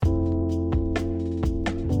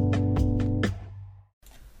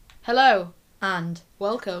Hello, and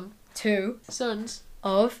welcome to Sons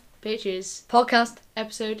of Bitches podcast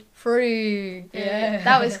episode 3. Yeah,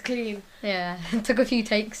 that was clean. Yeah, took a few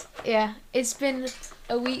takes. Yeah, it's been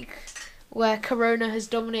a week where Corona has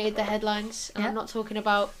dominated the headlines, and Yeah. I'm not talking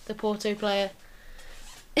about the Porto player.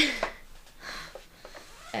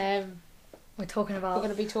 We're talking We're about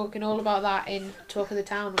going to be talking all about that in Talk of the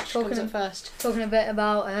Town, which comes up first. talking a bit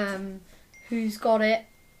about who's got it.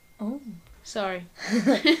 Oh, Sorry.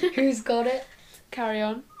 who's got it? Carry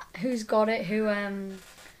on. Who's got it? Who and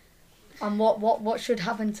what should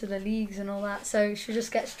happen to the leagues and all that. So should we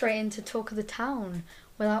just get straight into Talk of the Town.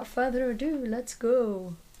 Without further ado, let's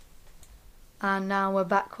go. And now we're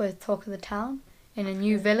back with Talk of the Town in a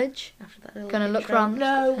new village. After that little Gonna look intro. around.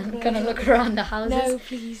 No, Gonna look around the houses. No,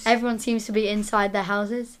 please. Everyone seems to be inside their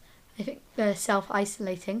houses. I think they're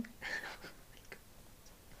self-isolating.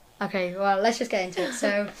 Okay, well, let's just get into it.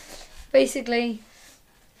 So, basically,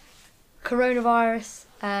 coronavirus,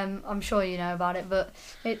 I'm sure you know about it, but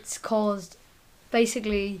it's caused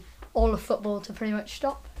basically all of football to pretty much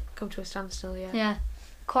stop. Come to a standstill, yeah. Yeah,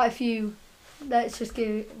 quite a few. Let's just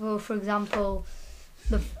give, well, for example,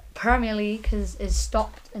 the Premier League is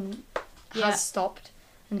stopped and has stopped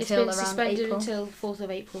until it's been around suspended April. until 4th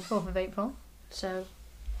of April. 4th of April. So,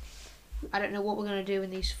 I don't know what we're going to do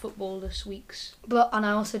in these footballless weeks. And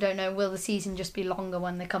I also don't know, will the season just be longer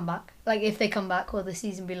when they come back? Like, if they come back, will the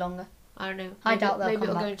season be longer? I don't know. I doubt they'll maybe come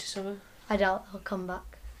it'll back. go into summer. I doubt they'll come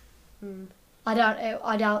back. Mm.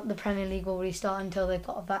 I doubt the Premier League will restart until they've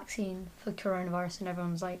got a vaccine for coronavirus and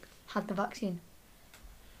everyone's like had the vaccine.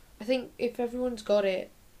 I think if everyone's got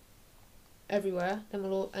it everywhere, then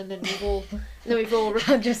we'll all, and then we've all, and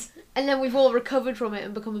then we've all recovered from it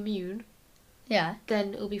and become immune. Yeah.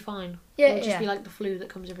 Then it'll be fine. Yeah, It'll just be like the flu that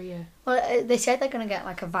comes every year. Well, they said they're gonna get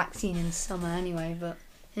like a vaccine in summer anyway, but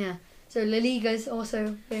yeah. So La Liga's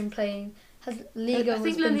also been playing. Has Liga I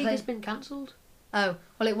think been La Liga's playing? been cancelled. Oh,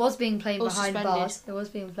 well, it was being played Or behind suspended. bars. It was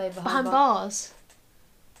being played Behind bars?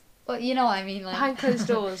 Well, you know what I mean, like Behind closed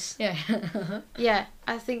doors. Yeah. Yeah,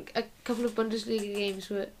 I think a couple of Bundesliga games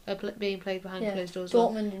were being played behind Yeah. closed doors.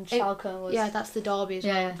 Dortmund and Schalke was. Yeah, that's the derby as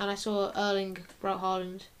well. Yeah. And I saw Erling Braut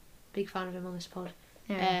Haaland, big fan of him on this pod,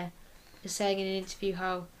 Yeah. was saying in an interview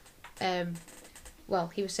how,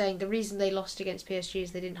 he was saying the reason they lost against PSG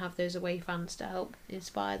is they didn't have those away fans to help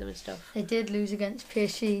inspire them and stuff. They did lose against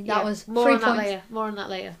PSG. That was more 3 on points. that later. More on that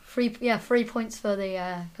later. 3 points for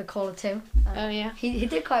the for Caller 2. Oh yeah. He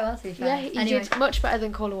did quite well, to be fair. Yeah, he Anyway. did much better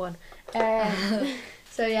than Caller 1.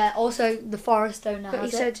 So yeah, also the Forest owner But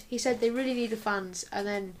has he said they really need the fans, and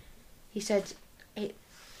then he said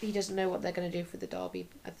he doesn't know what they're going to do for the derby.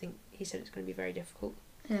 I think he said it's going to be very difficult.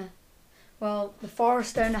 Yeah. Well, the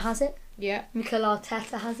Forest owner has it. Yeah. Mikel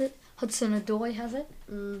Arteta has it. Hudson-Odoi has it.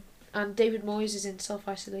 And David Moyes is in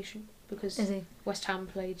self-isolation because Is he? West Ham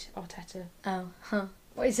played Arteta. Oh, huh.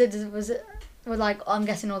 What he said was like, I'm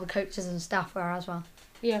guessing all the coaches and staff were as well.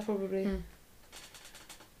 Yeah, probably. Mm.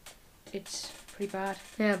 It's pretty bad.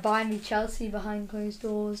 Yeah, Bayern v Chelsea behind closed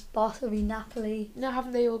doors. Barca v Napoli. No,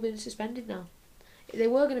 haven't they all been suspended now? They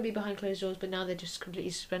were going to be behind closed doors, but now they're just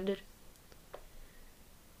completely suspended.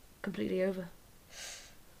 Completely over.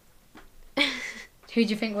 Who do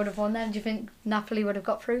you think would have won then? Do you think Napoli would have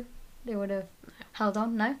got through? They would have held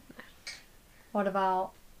on? No? What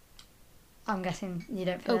about... I'm guessing you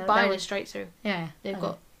don't... Oh, Bayern is straight through. Yeah. They've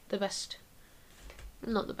got the best...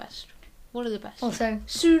 Not the best. One of the best. Also,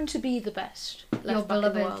 soon to be the best left your back in the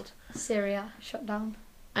beloved world. Syria shut down.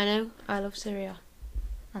 I know. I love Syria.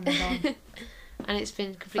 And they're gone. And it's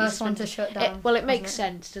been completely First one to suspended. shut down. It makes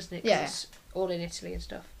sense, doesn't it? 'Cause Yeah. it's all in Italy and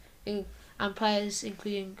stuff. And players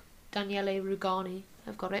including Daniele Rugani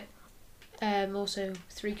have got it. Also,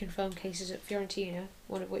 3 confirmed cases at Fiorentina,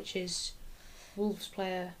 one of which is Wolves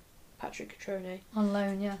player Patrick Cutrone. On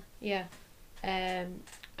loan, yeah. Yeah.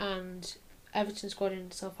 And Everton squad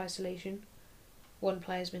in self-isolation. 1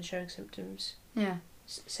 player's been showing symptoms. Yeah.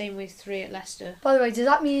 Same with 3 at Leicester. By the way, does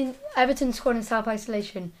that mean Everton squad in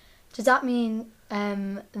self-isolation, does that mean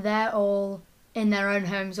they're all in their own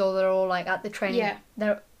homes or they're all like at the training? Yeah.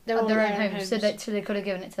 They're all at their in own homes. So they could have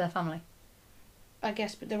given it to their family? I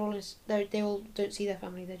guess, but they all don't see their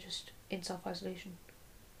family. They're just in self-isolation.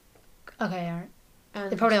 Okay, alright.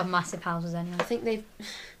 And They probably have massive houses anyway. I think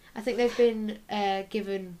they've been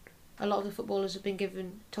given. A lot of the footballers have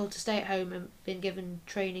been told to stay at home and been given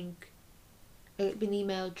training. Been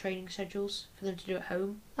emailed training schedules for them to do at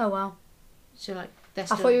home. Oh wow. So like I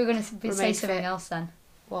thought you were going to say remain something fit. else then.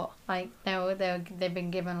 What? Like they've been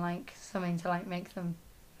given like something to like make them,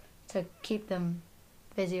 to keep them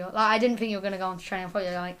busy. Or, like I didn't think you were going to go on to training. I thought you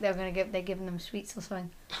were like they're giving them sweets or something.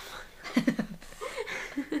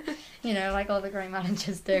 You know, like all the great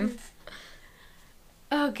managers do.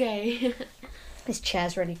 Okay. This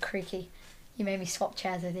chair's really creaky. You made me swap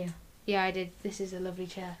chairs with you. Yeah, I did. This is a lovely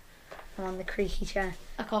chair. I'm on the creaky chair.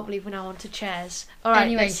 I can't believe we're now on to chairs. All right.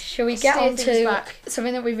 Anyway, shall we get steer on things to back.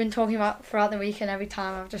 something that we've been talking about throughout the week, and every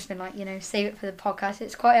time I've just been like, save it for the podcast.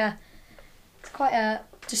 It's quite a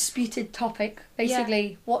disputed topic.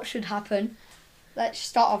 Basically, what should happen? Let's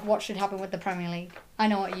start off what should happen with the Premier League. I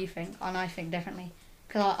know what you think, and I think differently.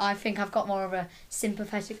 Because I think I've got more of a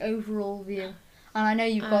sympathetic overall view. And I know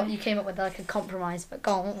you came up with like a compromise, but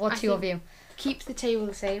go on, what's your view? Keep the table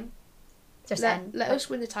the same. Just let us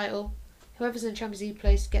win the title. Whoever's in the Champions League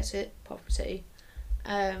place gets it, apart from City.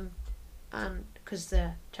 And because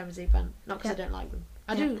they're Champions League fan, not because I don't like them.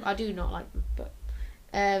 I do not like them, but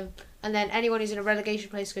and then anyone who's in a relegation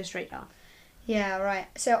place goes straight down. Yeah, right.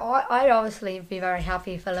 So I'd obviously be very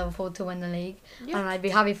happy for Liverpool to win the league, and I'd be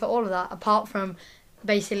happy for all of that, apart from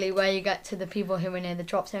basically where you get to the people who are near the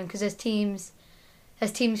drop zone, because there's teams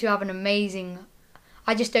who have an amazing.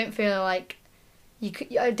 I just don't feel like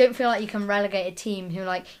I don't feel like you can relegate a team who,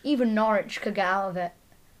 like, even Norwich could get out of it.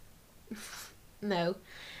 No.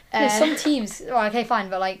 There's some teams. Right, okay, fine,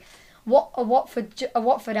 but like, are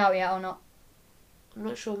Watford out yet or not? I'm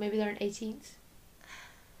not sure. Maybe they're in 18th.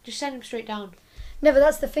 Just send them straight down. No, but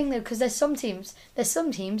that's the thing though, because there's some teams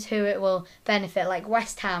who it will benefit. Like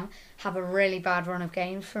West Ham have a really bad run of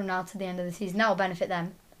games from now to the end of the season. That will benefit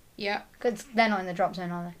them. Yeah. Because they're not in the drop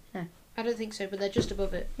zone, are they? No. I don't think so, but they're just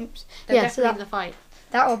above it. Oops. They're definitely in the fight.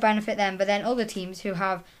 That will benefit them, but then other teams who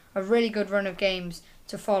have a really good run of games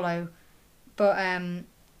to follow, but and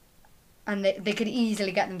they could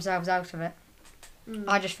easily get themselves out of it.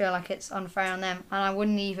 I just feel like it's unfair on them, and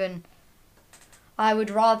I would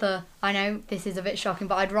rather, I know this is a bit shocking,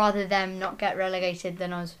 but I'd rather them not get relegated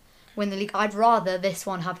than us win the league. I'd rather this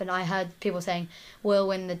one happen. I heard people saying we'll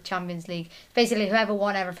win the Champions League. Basically, whoever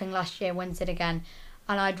won everything last year wins it again,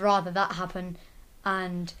 and I'd rather that happen,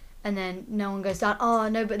 and then no one goes down. Oh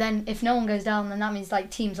no, but then if no one goes down, then that means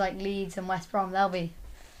like teams like Leeds and West Brom, they'll be.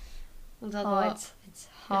 Well, it's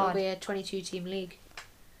hard. It'll be a 22-team league.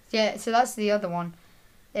 Yeah, so that's the other one.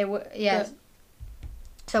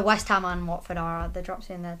 So West Ham and Watford are at the drop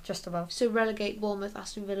zone, they're just above. So relegate Bournemouth,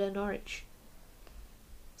 Aston Villa, Norwich.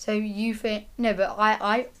 So you think no, but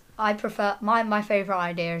I prefer my favourite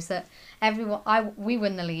idea is that we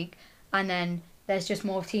win the league, and then there's just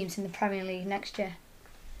more teams in the Premier League next year.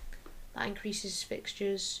 That increases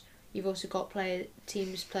fixtures. You've also got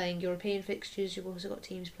teams playing European fixtures. You've also got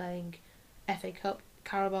teams playing FA Cup,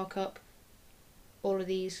 Carabao Cup. All of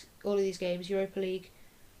these games, Europa League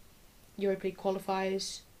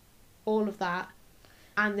qualifiers, all of that,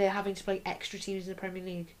 and they're having to play extra teams in the Premier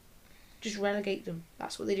League. Just relegate them.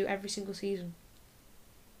 That's what they do every single season.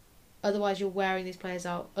 Otherwise, you're wearing these players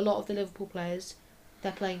out. A lot of the Liverpool players,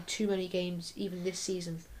 they're playing too many games even this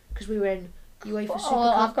season, because we were in UEFA Super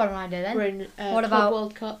Cup. I've got an idea then. We're in what about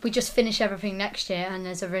World Cup? We just finish everything next year, and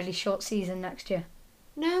there's a really short season next year.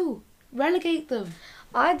 No, relegate them.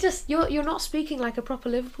 You're not speaking like a proper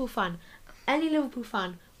Liverpool fan. Any Liverpool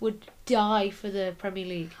fan would die for the Premier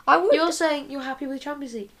League. I would. You're saying you're happy with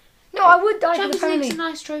Champions League. No, I would die for the Champions Premier League's League. a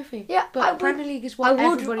nice trophy. Yeah, but Premier League is what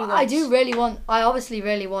everybody wants. I do really want. I obviously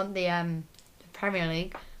really want the Premier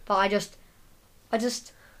League, but I'm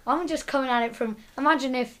just coming at it from.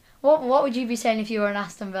 Imagine if what would you be saying if you were an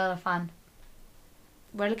Aston Villa fan?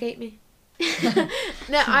 Relegate me.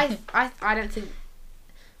 No, I don't think.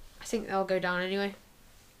 I think they'll go down anyway.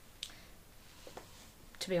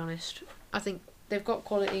 To be honest, I think they've got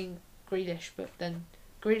quality in Grealish, but then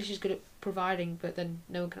Grealish is good at providing, but then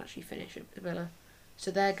no one can actually finish at Villa.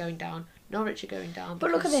 So they're going down. Norwich are going down.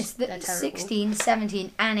 But look at this, 16,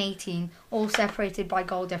 17 and 18, all separated by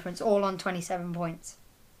goal difference, all on 27 points.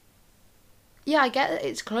 Yeah, I get that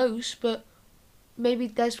it's close, but maybe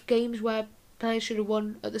there's games where players should have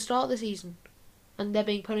won at the start of the season, and they're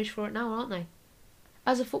being punished for it now, aren't they?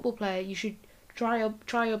 As a football player, you should try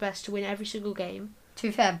your best to win every single game. To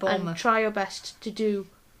be fair, Bournemouth. And try your best to do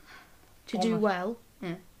well.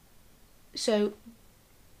 Yeah. So,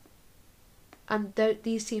 and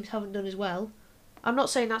these teams haven't done as well. I'm not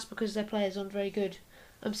saying that's because their players aren't very good.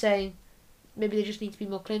 I'm saying maybe they just need to be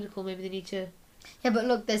more clinical. Maybe they need to. Yeah, but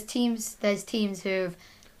look, there's teams who've,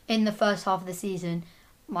 in the first half of the season,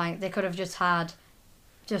 like they could have just had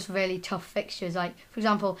just really tough fixtures. Like, for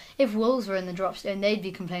example, if Wolves were in the drop zone, they'd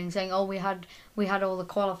be complaining, saying, "Oh, we had all the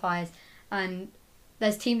qualifiers," and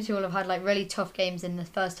there's teams who will have had like really tough games in the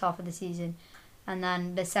first half of the season, and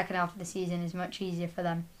then the second half of the season is much easier for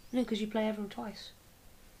them. No, because you play everyone twice.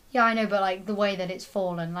 Yeah, I know, but like the way that it's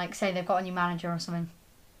fallen, like say they've got a new manager or something,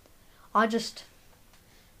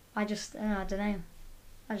 I don't know.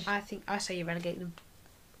 I say you relegate them.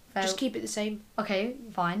 So, Just keep it the same. okay,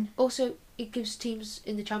 fine. Also, it gives teams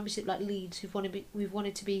in the Championship like Leeds we've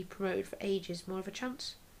wanted to be promoted for ages more of a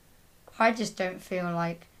chance. I just don't feel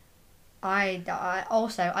like I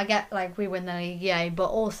also I get like we win the league, yay, but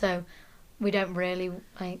also we don't really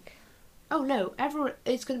like. Oh no, everyone!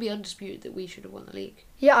 It's going to be undisputed that we should have won the league.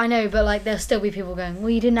 Yeah, I know, but like there'll still be people going,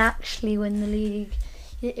 we didn't actually win the league.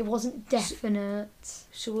 It wasn't definite.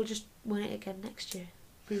 So we'll just win it again next year.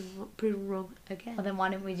 Proven wrong again. Well, then why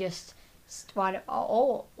don't we just why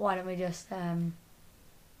don't we just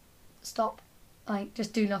stop, like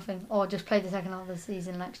just do nothing, or just play the second half of the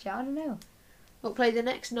season next year? I don't know. We'll play the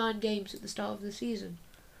next 9 games at the start of the season.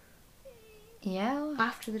 Yeah.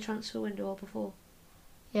 After the transfer window or before.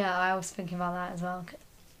 Yeah, I was thinking about that as well.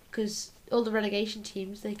 Because all the relegation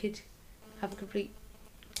teams, they could have a complete...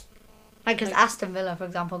 Like, because Aston Villa, for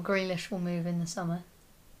example, Grealish will move in the summer.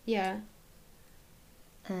 Yeah.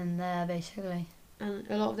 And basically... And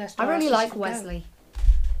a lot of their I really stars like just Wesley.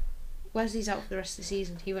 Wesley's out for the rest of the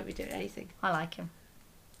season. He won't be doing anything. I like him.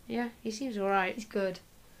 Yeah, he seems alright. He's good.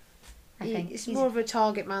 I think he's more of a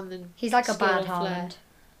target man than he's like a skill bad or flair. Haaland.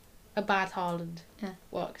 A bad Haaland. Yeah.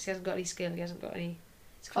 What? Because he hasn't got any skill. He hasn't got any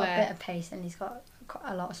He's got flair. a bit of pace and he's got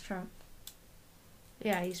quite a lot of strength.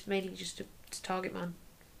 Yeah, he's mainly just a target man.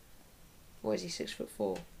 What is he?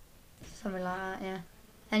 6'4"? Something like that, yeah.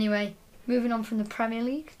 Anyway, moving on from the Premier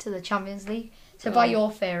League to the Champions League. So by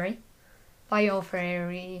your theory,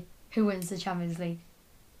 who wins the Champions League?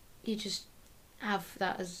 You just have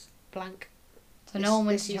that as blank. So no one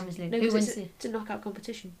wins the Champions League. No, Who wins it's a knockout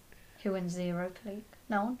competition. Who wins the Europa League?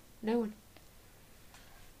 No one. No one.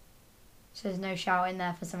 So there's no shout in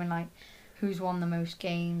there for something like who's won the most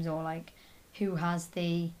games, or like who has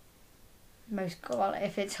the most goal. Well,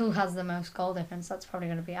 if it's who has the most goal difference, that's probably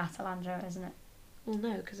going to be Atalanta, isn't it? Well,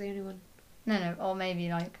 no, because they only won. No, or maybe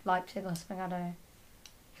like Leipzig or something. I don't know.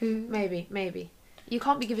 Who? Maybe. You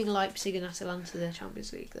can't be giving Leipzig and Atalanta the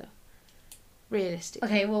Champions League though. Realistically.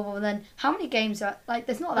 Okay, well then, how many games are like?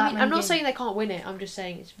 There's not that many. I'm not games. saying they can't win it. I'm just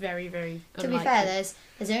saying it's very, very. To be fair, there's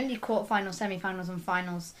only quarterfinals, semi-finals, and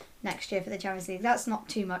finals next year for the Champions League. That's not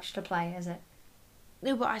too much to play, is it?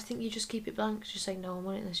 No, but I think you just keep it blank. Just say no one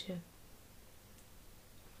won it this year.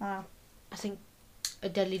 Wow. I think a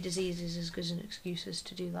deadly disease is as good as an excuse as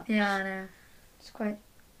to do that. Yeah, I know. It's quite.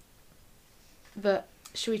 But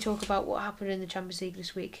should we talk about what happened in the Champions League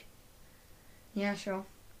this week? Yeah, sure.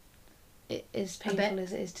 It is painful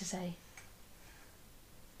as it is to say.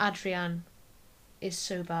 Adrian is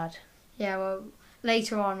so bad. Yeah, well,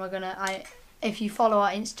 later on if you follow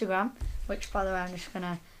our Instagram, which by the way I'm just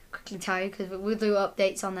gonna quickly tell you because we'll do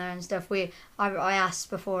updates on there and stuff. I asked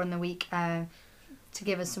before in the week to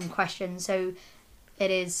give us some questions, so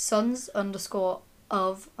it is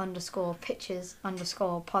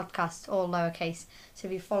sons_of_pictures_podcast, all lowercase. So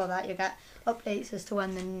if you follow that, you'll get updates as to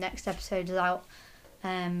when the next episode is out.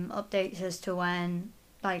 Updates as to when,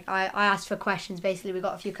 like I asked for questions. Basically, we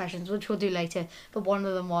got a few questions which we'll do later, but one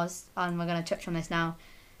of them was, and we're going to touch on this now,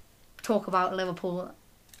 talk about the Liverpool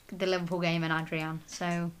game and Adrian.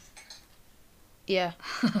 So yeah,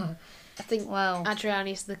 I think Adrian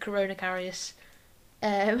is the corona carriers.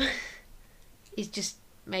 He's just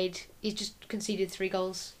conceded 3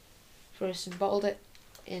 goals for us and bottled it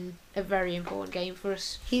in a very important game for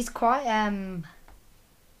us. He's quite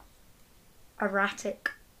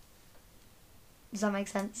erratic. Does that make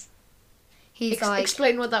sense? He's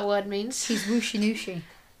explain what that word means. He's whooshy nooshy.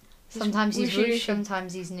 Sometimes he's whoosh,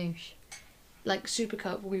 sometimes he's noosh. Like Super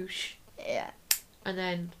Cup whoosh. Yeah. And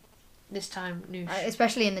then this time noosh.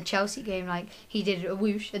 Especially in the Chelsea game, like he did a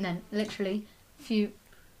whoosh and then literally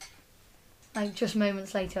just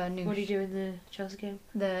moments later a noosh. What did he do in the Chelsea game?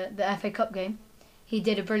 The FA Cup game. He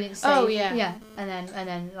did a brilliant save. Oh yeah. Yeah. And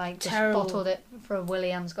then like just Terrible. bottled it for a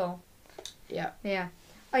Williams goal. Yeah. Yeah.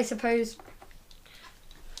 I suppose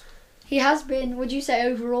he has been, would you say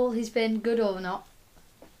overall he's been good or not?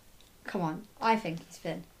 Come on. I think he's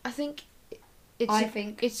been. I think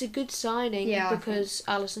it's a good signing because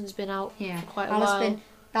Alisson's been out for quite a while.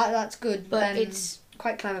 That's good, but it's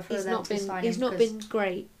quite clever for them to sign him. He's not been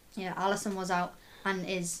great. Yeah, Alisson was out and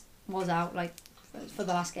was out like for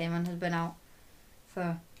the last game and has been out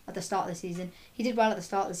at the start of the season. He did well at the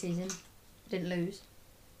start of the season. Didn't lose.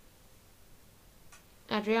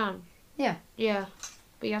 Adrian. Yeah. Yeah.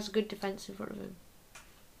 But he has a good defence in front of him.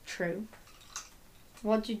 True.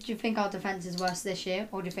 What do you think our defence is worse this year,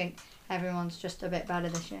 or do you think everyone's just a bit better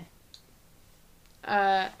this year?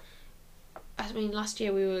 I mean, last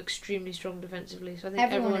year we were extremely strong defensively, so I think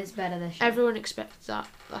everyone is better this year. Everyone expected that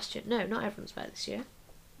last year. No, not everyone's better this year.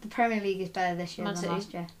 The Premier League is better this year than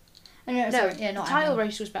last year. No, sorry, yeah, the not title ever.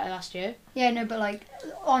 race was better last year. Yeah, no, but like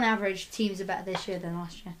on average, teams are better this year than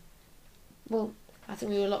last year. Well, I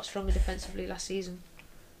think we were a lot stronger defensively last season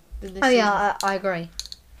than this Oh season. yeah, I agree.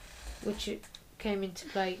 Which it came into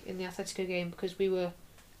play in the Atletico game because we were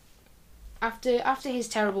after his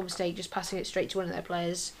terrible mistake, just passing it straight to one of their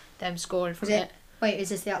players, them scoring from it. Wait, is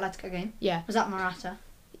this the Atletico game? Yeah. Was that Morata?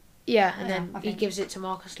 Yeah, and Yeah, then I he think. gives it to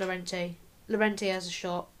Marcos Llorente. Llorente has a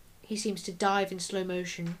shot. He seems to dive in slow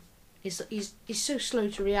motion. He's so slow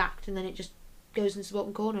to react, and then it just goes into the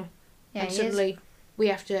bottom corner. Yeah, and he suddenly we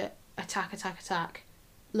have to attack,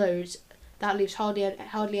 loads. That leaves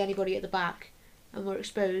hardly anybody at the back, and we're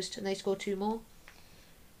exposed. And they score 2 more,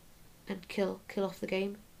 and kill off the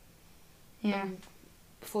game. Yeah.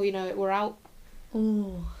 Before you know it, we're out.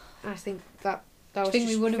 Ooh. I think that was. Do you think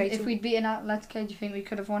just we would have, fatal. if we'd beaten Atletico? Do you think we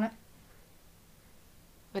could have won it?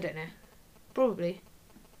 I don't know. Probably.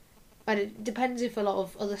 But it depends if a lot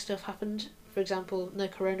of other stuff happened. For example, no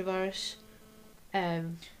coronavirus.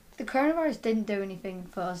 The coronavirus didn't do anything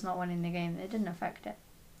for us not winning the game. It didn't affect it.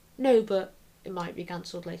 No, but it might be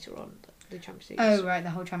cancelled later on. The Champions League. Oh right, the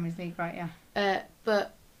whole Champions League, right? Yeah.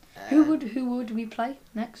 But Who would we play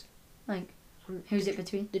next? Like, who's it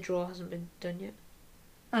between? The draw hasn't been done yet.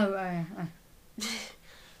 Oh,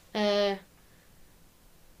 yeah.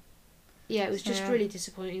 Yeah, it was just Yeah. really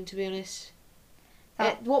disappointing, to be honest.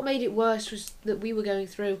 What made it worse was that we were going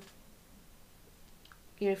through.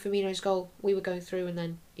 You know, Firmino's goal, we were going through, and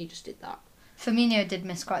then he just did that. Firmino did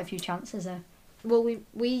miss quite a few chances though. Well, we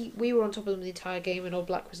were on top of them the entire game, and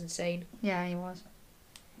Oblak was insane. Yeah, he was.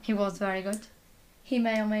 He was very good. He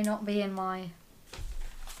may or may not be in my.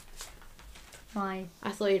 I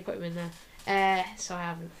thought you'd put him in there. So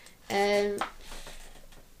I haven't.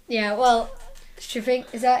 Yeah, well, do you think,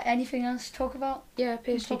 is there anything else to talk about? Yeah,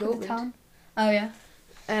 PSG Talk of the Dortmund. town? Oh yeah.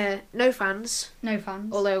 No fans, No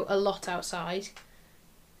fans. although a lot outside.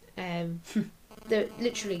 There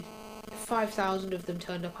literally 5,000 of them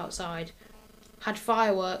turned up outside. Had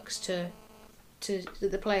fireworks that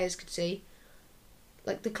the players could see.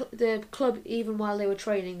 Like the club, even while they were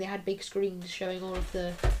training, they had big screens showing all of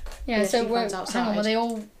the Yeah, so PSG fans hang on, outside. were they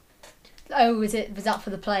all... Oh, was that for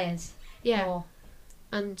the players? Yeah. Or...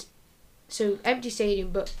 And so empty stadium,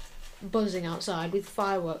 but buzzing outside with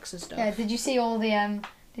fireworks and stuff. Yeah, did you see all the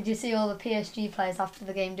PSG players after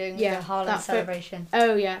the game doing the Haaland that celebration?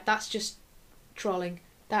 Oh yeah, that's just trolling.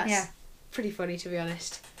 That's Yeah. pretty funny, to be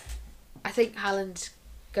honest. I think Haaland's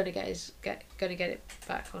gonna get it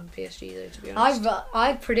back on PSG though, to be honest.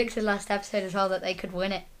 I predicted last episode as well that they could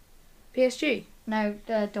win it. PSG? No,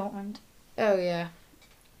 Dortmund. Oh yeah.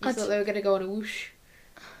 You I'd- thought they were gonna go on a whoosh.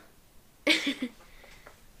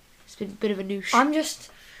 It's been a bit of a noosh. I'm just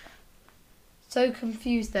so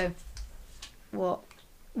confused though. What?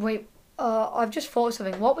 Wait, I've just thought of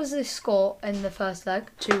something. What was the score in the first leg?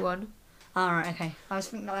 2-1. Alright, okay. I was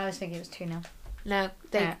thinking it was 2-0. No,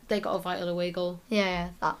 Yeah. they got a vital away goal. Yeah,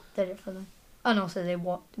 that did it for them. And also they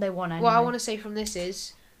won anyway. What I want to say from this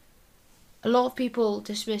is, a lot of people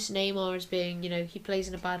dismiss Neymar as being, he plays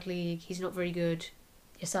in a bad league. He's not very good.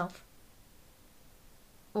 Yourself.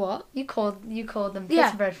 What? You called them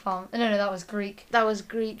Yeah. Peterbred farm. No, that was Greek. That was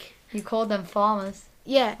Greek. You called them farmers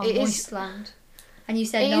Yeah, on it moist is. land. And you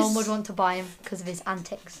said It no one is- would want to buy him because of his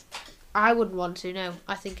antics. I wouldn't want to. No,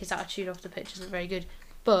 I think his attitude off the pitch isn't very good.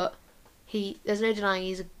 But there's no denying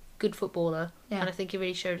he's a good footballer, Yeah. and I think he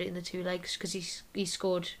really showed it in the 2 legs because he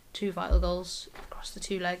scored 2 vital goals across the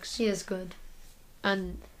 2 legs, He is good.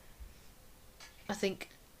 and I think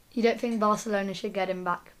You don't think Barcelona should get him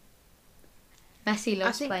back? Messi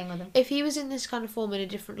loves think- playing with him. if he was in this kind of form in a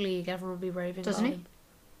different league, everyone would be raving Doesn't about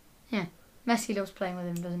he? him. Messi loves playing with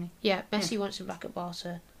him, doesn't he? Yeah, Messi wants him back at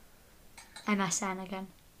Barca. MSN again.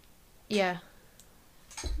 Yeah.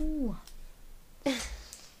 Ooh.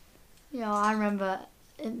 Yeah, I remember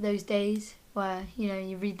in those days where,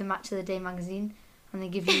 you read the Match of the Day magazine and they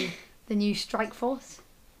give you the new Strike Force.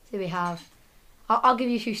 So we have... I'll give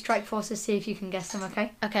you a few Strike Forces, see if you can guess them,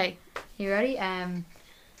 okay? Okay. You ready?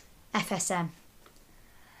 FSM.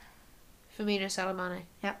 Firmino Salamane.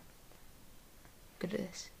 Yep. Good at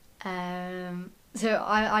this. So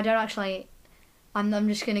I don't actually... I'm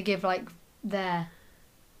just going to give, their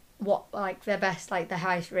best, the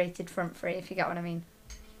highest rated front three, if you get what I mean.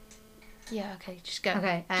 Yeah. Okay. Just go.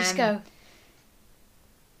 Okay. Just go.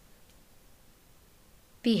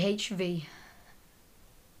 BHV.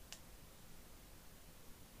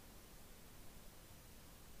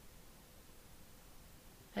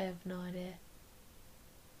 I have no idea.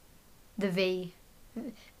 The V.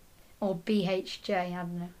 Or BHJ, I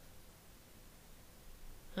don't know.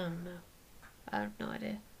 I don't know. I have no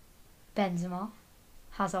idea. Benzema.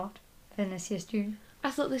 Hazard. Vinicius Junior. I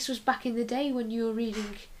thought this was back in the day when you were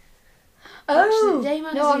reading. Oh the Day no,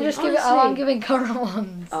 I'm magazine, just giving. Oh, honestly. I'm giving current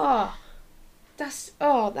ones. That's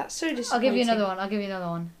so disappointing. I'll give you another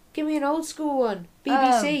one. Give me an old school one.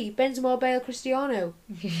 BBC, Benzema, Bale, Cristiano.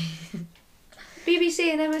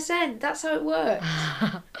 BBC and MSN. That's how it works.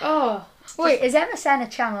 Oh. Wait, is MSN a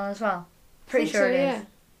channel as well? Pretty Think sure so, it is. yeah.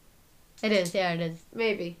 It is. Yeah, it is.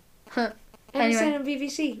 Maybe. Anyway. MSN and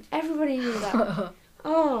BBC. Everybody knew that.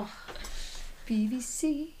 Oh.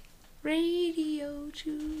 BBC. Radio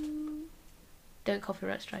 2. Don't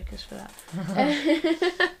copyright strike us for that.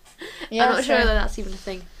 Yeah, I'm not sure whether that's even a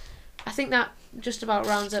thing. I think that just about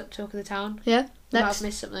rounds up Talk of the Town. Yeah. Might have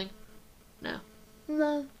missed something.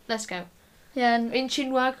 No. Let's go. Yeah. In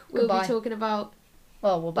Chinwag, we'll Goodbye. be talking about...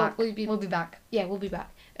 Well, we're back. We'll be back. Yeah, we'll be back.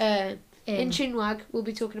 In Chinwag, we'll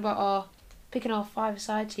be talking about picking our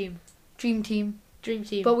five-a-side team. Dream team. Dream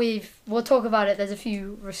team. But we'll talk about it. There's a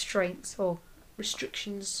few restraints or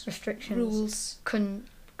restrictions. Rules.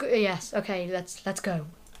 Yes. Okay. Let's go.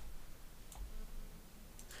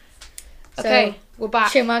 Okay, So, we're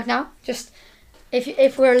back. Chinwag now. Just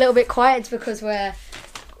if we're a little bit quiet, it's because we're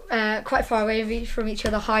quite far away from each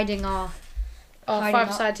other, hiding our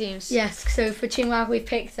five-a-side teams. Yes. So for Chinwag, we've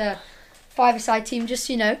picked a five-a-side team. Just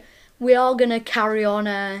so you know, we are gonna carry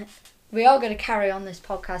on. We are gonna carry on this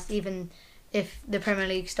podcast even if the Premier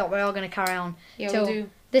League stop. We are gonna carry on. Yeah, we'll do.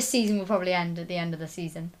 This season will probably end at the end of the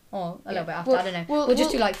season, or a little bit after. I don't know. We'll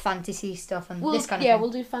just do like fantasy stuff and this kind of thing. Yeah, we'll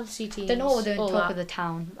do fantasy teams. Don't know what we're doing. Talk that. of the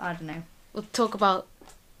town. I don't know. We'll talk about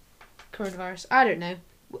coronavirus. I don't know.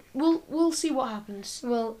 We'll see what happens.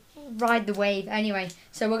 We'll ride the wave anyway.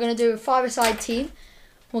 So we're gonna do a five-a-side team.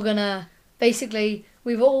 We're gonna basically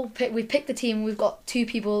we picked the team. We've got two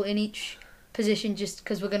people in each position just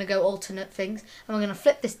because we're gonna go alternate things, and we're gonna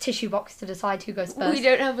flip this tissue box to decide who goes first. We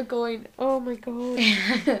don't have a coin. Oh my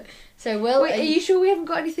god. So Wait, are you sure we haven't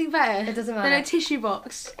got anything better? It doesn't than matter. a tissue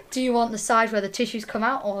box. Do you want the side where the tissues come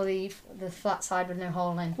out, or the flat side with no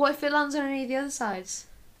hole in? What if it lands on any of the other sides?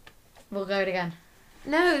 We'll go it again.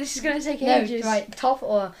 No, this is gonna take No, ages. right, top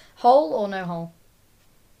or hole or no hole?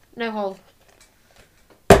 No hole.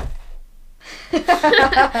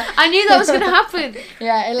 I knew that was gonna happen.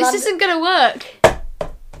 Yeah, This isn't gonna work.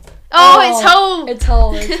 Oh, it's hole.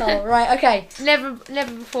 It's hole. Right, okay. Never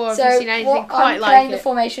before have we seen anything quite I'm like playing it. the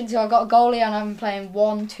formation, so I've got a goalie and I'm playing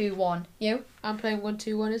 1-2-1. You? I'm playing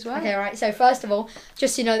 1-2-1 as well. Okay, right. So first of all,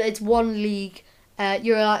 just so you know that it's one league.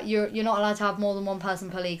 You're not allowed to have more than one person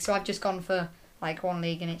per league. So I've just gone for like one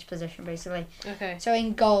league in each position, basically. Okay. So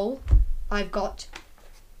in goal, I've got,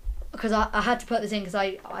 because I had to put this in because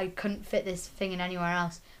I couldn't fit this thing in anywhere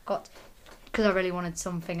else. Because I really wanted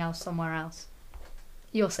something else somewhere else.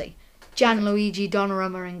 You'll see. Gianluigi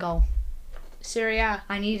Donnarumma in goal. Serie A.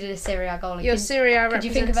 I needed a Serie A goalie. Your Serie A Could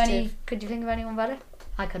you representative. think of anyone better?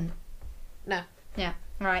 I couldn't. No. Yeah.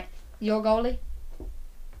 Right. Your goalie?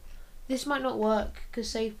 This might not work because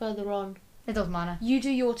say further on. It doesn't matter. You do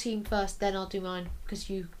your team first, then I'll do mine because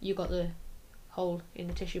you got the hole in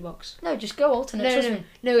the tissue box. No, just go alternate. Trust me.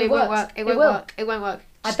 No, it won't works. work. It won't will. work. It won't work.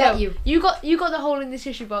 I Just bet go. you. You got the hole in the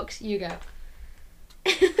tissue box. You go.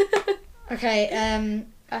 Okay.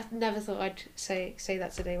 I never thought I'd say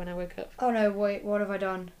that today when I woke up. Oh no! Wait. What have I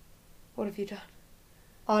done? What have you done?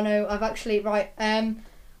 Oh no! I've actually right. I'm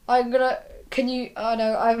gonna. Can you? Oh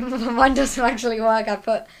no! Mine doesn't actually work. I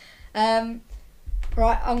put.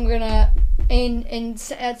 Right. I'm gonna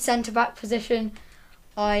at centre back position.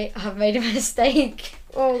 I have made a mistake.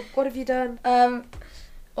 Oh, what have you done?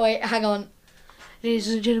 Wait. Hang on. Ladies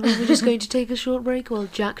and gentlemen, we're just going to take a short break while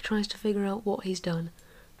Jack tries to figure out what he's done.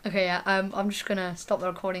 Okay. Yeah. I'm just gonna stop the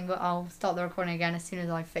recording, but I'll start the recording again as soon as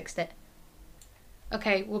I fixed it.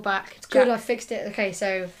 Okay, we're back. It's good. I fixed it. Okay.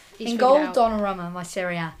 So He's in figured goal, it out. Donnarumma, my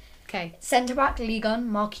Serie A. Okay. Centre back, Ligue 1,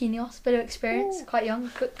 Marquinhos, bit of experience, Ooh. quite young,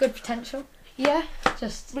 good potential. Yeah,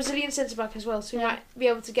 Just Brazilian centre back as well, so he Yeah. might be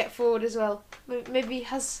able to get forward as well. Maybe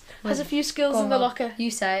has a few skills Go in on, the Rob. locker. You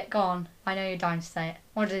say it. Go on. I know you're dying to say it.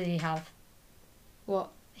 What did he have? What?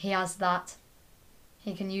 He has that.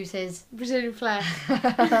 He can use his. Brazilian flair.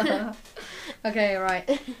 Okay,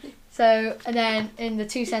 right. So and then in the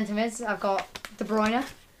two centre mids, I've got De Bruyne,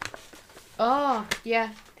 Oh,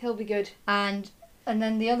 yeah, he'll be good. and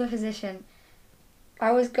then the other position,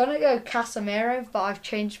 I was gonna go Casemiro, but I've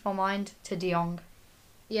changed my mind to De Jong.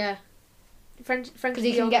 Yeah. Frankie Because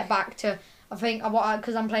he de can Jong. get back to, I think,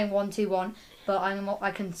 because I'm playing 1-2-1, but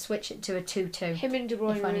I can switch it to a 2-2. Him and De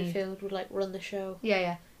Bruyne if I in need. midfield would like run the show,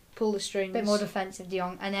 Yeah, pull the strings. a bit more defensive, De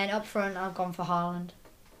Jong. And then up front, I've gone for Haaland.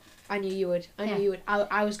 I knew you would. I Yeah. knew you would.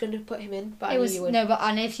 I was going to put him in, but I knew you would. No, but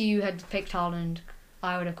and if you had picked Haaland,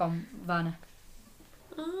 I would have gone Werner.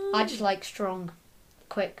 I just like strong,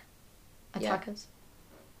 quick Yeah. attackers.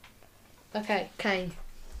 Okay. Okay,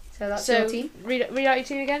 so that's So your team. read out your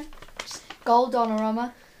team again. Goal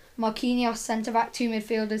Donnarumma, Marquinhos centre back, 2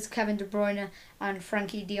 midfielders Kevin De Bruyne and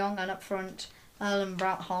Frankie De Jong, and up front Erling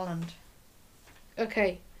Braut Haaland.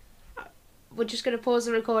 Okay. We're just going to pause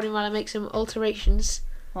the recording while I make some alterations.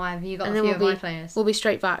 Why have you got And a then few we'll of my be- players? We'll be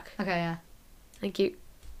straight back. Okay, yeah. Thank you.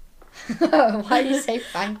 Why do you say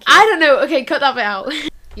thank you? I don't know. Okay, cut that bit out.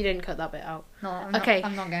 You didn't cut that bit out. No, I'm Okay.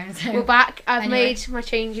 not going to. We're back. I've Anyway. made my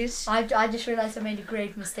changes. I just realised I made a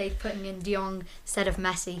grave mistake putting in De Jong instead of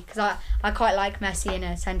Messi, because I quite like Messi in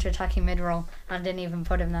a centre attacking mid role and didn't even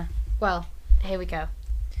put him there. Well, here we go.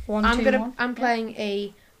 1-2-1. I'm playing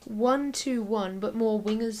a 1-2-1, but more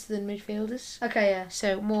wingers than midfielders. Okay, yeah.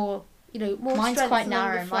 So more, more. Mine's strength quite along the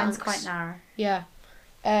narrow. Mine's flanks. quite narrow. Yeah.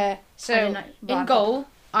 I So didn't know- but in I've got- goal,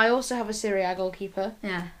 I also have a Serie A goalkeeper.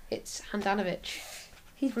 Yeah. It's Handanovic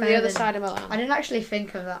He's from the other side of Milan. I didn't actually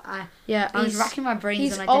think of that. I was he's- racking my brains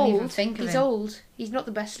He's and I didn't old. even think of He's him. old. He's not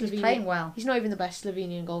the best He's Slovenian. playing well. He's not even the best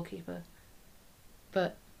Slovenian goalkeeper,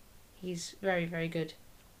 but he's very, very good,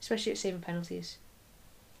 especially at saving penalties.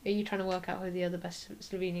 Are you trying to work out who the other best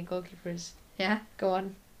Slovenian goalkeeper is? Yeah. Go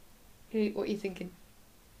on. What are you thinking?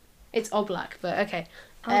 It's Oblak, but okay.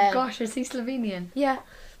 Oh gosh, is he Slovenian? Yeah.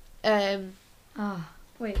 Ah,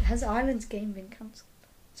 wait, has Ireland's game been cancelled?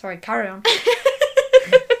 Sorry, carry on.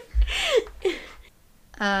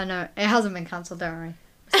 No, it hasn't been cancelled, don't worry.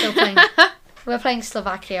 We're still playing. We're playing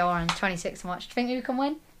Slovakia on 26th of March. Do you think we can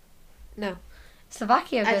win? No.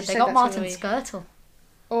 Slovakia are I good. just They said got that's Martin gonna be- Skirtle.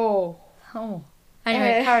 Oh. Oh.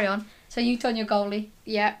 Anyway, Uh, carry on. So you've done your goalie.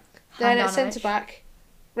 Yeah. Then at Handanovic. centre back,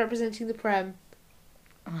 representing the Prem,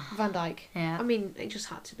 Van Dijk. Yeah. I mean, it just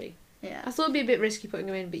had to be. Yeah. I thought it'd be a bit risky putting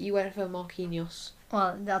him in, but you went for Marquinhos.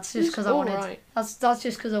 Well, that's just because I All wanted. right. That's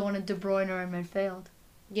just because I wanted De Bruyne in midfield,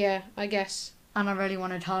 Yeah, I guess. and I really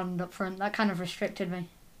wanted Haaland up front. That kind of restricted me.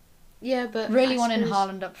 Yeah, but Really I wanting suppose-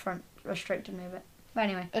 Haaland up front restricted me a bit. But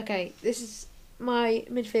anyway, Okay, this is my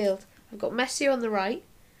midfield. I've got Messi on the right,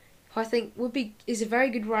 who I think is a very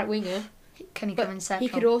good right winger. can he But come in central?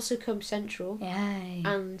 he could also come central Yay.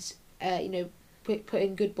 and put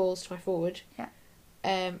in good balls to my forward. Yeah.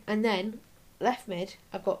 And then left mid,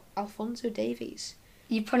 I've got Alphonso Davies.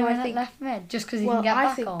 You put No, him I in think- at left mid just because he Well, can get I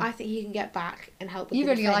back think on. I think he can get back and help with You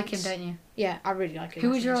the really like him, defence. don't you? Yeah, I really like him. Who I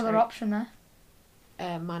was think your he's other great. option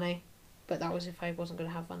there? Mane, but that was if I wasn't going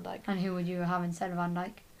to have Van Dijk. And who would you have instead of Van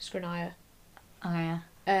Dijk? Skriniar. Oh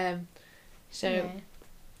yeah. So Yeah.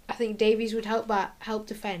 I think Davies would help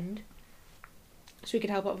defend, so he could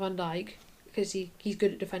help out Van Dijk because he's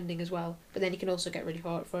good at defending as well. But then he can also get really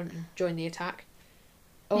far up front and join the attack.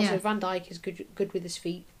 Also, Yeah. Van Dijk is good with his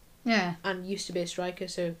feet Yeah. and used to be a striker,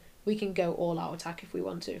 so we can go all out attack if we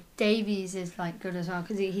want to. Davies is like good as well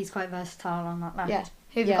because he's quite versatile on that left. Yeah.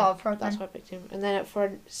 Who have you Yeah, got up front That's then? why I picked him. And then up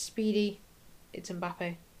front, speedy, it's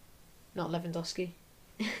Mbappe, not Lewandowski.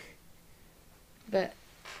 But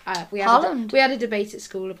we Haaland. had a debate at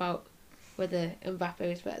school about whether Mbappe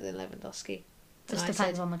is better than Lewandowski. Just And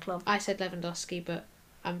depends on the club. I said Lewandowski, but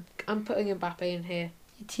I'm putting Mbappe in here.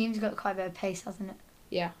 Your team's got quite a bit of pace, hasn't it?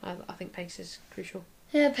 Yeah, I think pace is crucial.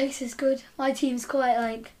 Yeah, pace is good. My team's quite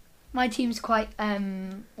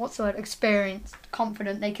what's the word? Experienced,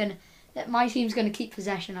 confident. My team's going to keep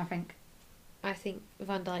possession, I think. I think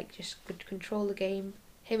Van Dijk just could control the game.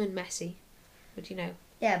 Him and Messi, but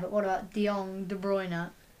Yeah, but what about De Jong, De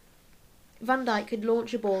Bruyne? Van Dijk could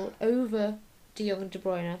launch a ball over De Jong and De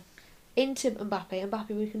Bruyne into Mbappe. Mbappe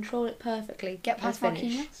would control it perfectly. Get past and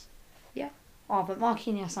finish. Marquinhos? Yeah. Oh, but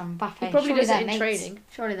Marquinhos and Mbappe. He probably surely does they're it in mates. training.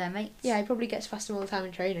 Surely they're mates. Yeah, he probably gets past him all the time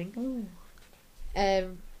in training. Ooh.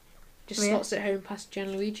 Just Oh, yeah? slots it home past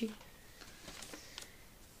Gianluigi.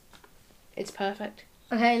 It's perfect.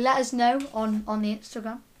 Okay, let us know on the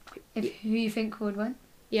Instagram who you think would win.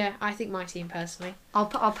 Yeah, I think my team personally. I'll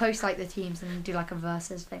post like the teams and do like a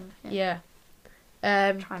versus thing. Yeah. Try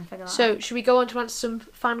and figure that out. So, should we go on to answer some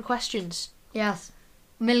fan questions? Yes,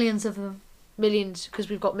 millions of them. Millions, because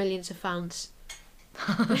we've got millions of fans.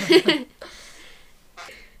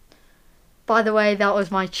 By the way, that was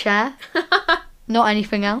my chair, not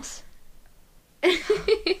anything else.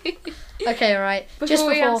 Okay, right. Before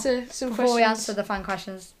we answer some before we questions. answer the fan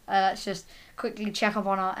questions, let's just quickly check up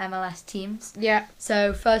on our MLS teams. Yeah.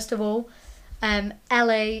 So first of all,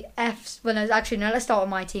 LAF's. Well, no, actually, no. Let's start with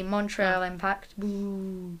my team, Montreal Impact.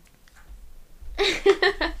 Boo.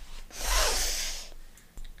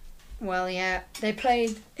 Well, yeah, they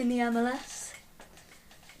played in the MLS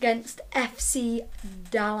against FC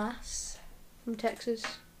Dallas. From Texas.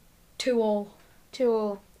 2-2.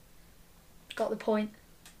 2-2. Got the point.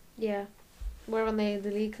 Yeah. Where are they in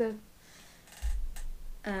the league though?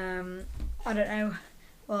 I don't know.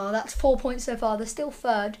 Well, that's 4 points so far. They're still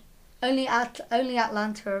third. Only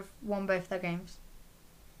Atlanta have won both their games.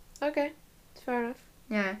 Okay, fair enough.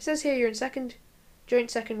 Yeah. It says here you're in second,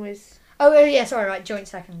 joint second with. Oh yeah, sorry, right, joint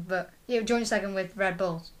second, but yeah, joint second with Red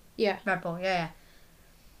Bulls. Yeah. Red Bull, yeah.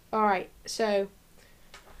 All right. So,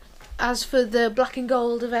 as for the black and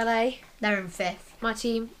gold of LA, They're in fifth my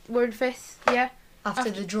team, we're in fifth. Yeah.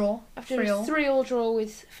 after the draw. After 3-3. a 3-3 draw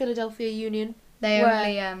with Philadelphia Union, They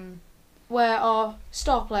Where- only where our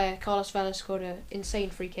star player Carlos Vela scored an insane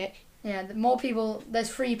free kick. more people. There's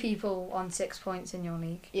 3 people on 6 points in your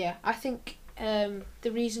league. Yeah, I think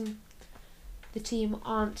the reason the team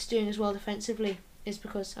aren't doing as well defensively is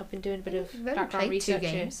because I've been doing a bit of We've only background played 2 research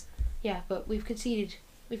here. games. Yeah, but we've conceded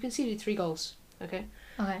 3 goals. Okay.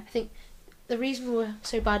 Okay. I think the reason we're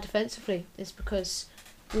so bad defensively is because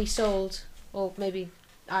we sold, or maybe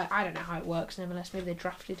I don't know how it works in MLS. Maybe they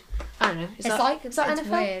drafted. I don't know. Is that It's NFL?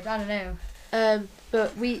 weird. I don't know.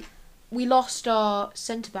 But we lost our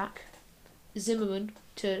centre back Zimmerman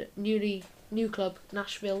to new club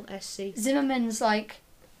Nashville SC. Zimmerman's like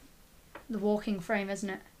the walking frame, isn't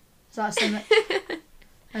it? Is that a Zimmer?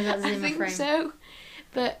 Is that I Zimmer think frame? so.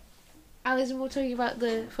 But Alison, we're talking about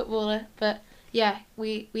the footballer. But yeah,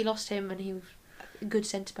 we lost him, and he was a good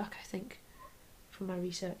centre back, I think, from my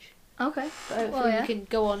research. Okay. But hopefully Well, yeah. we can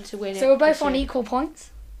go on to win it. So we're both this on year. equal points.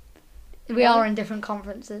 We Well, are in different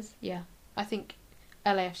conferences. Yeah, I think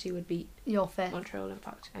LAFC would beat You're fifth. Montreal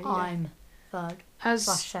Impact. And yeah. I'm third. Has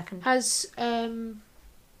 /second. has I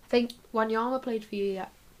think Wanyama played for you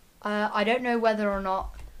yet? I don't know whether or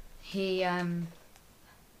not he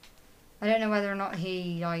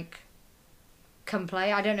like can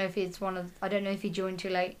play. I don't know if it's I don't know if he joined too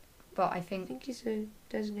late, but I I think think he's a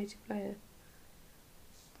designated player.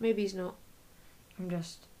 Maybe he's not. I'm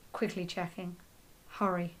just quickly checking.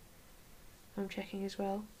 Hurry. I'm checking as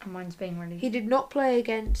well. And mine's being released. He did not play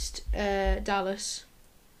against Dallas.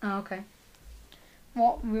 Oh, okay.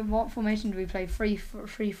 What formation do we play?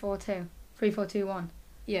 3-4-2. 3-4-2-1.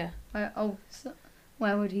 Yeah,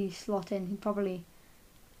 Where would he slot in? He'd probably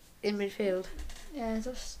in midfield.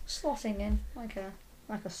 just slotting in like a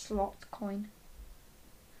slot coin.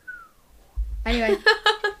 Anyway,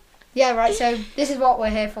 yeah, right. So this is what we're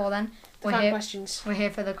here for then. We're Fan here. questions. We're here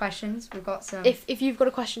for the questions. We've got some If you've got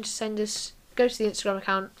a question to send us, go to the Instagram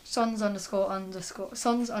account. sons underscore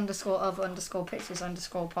of pictures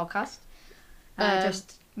underscore podcast.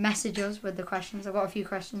 Just message us with the questions. I've got a few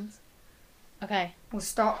questions. Okay. We'll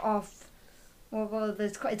start off. Well,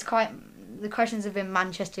 the questions have been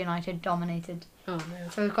Manchester United dominated. Oh no.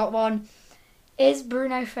 So we've got one. Is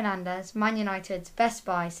Bruno Fernandes Man United's best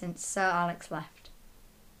buy since Sir Alex left?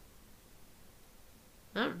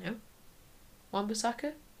 I don't know.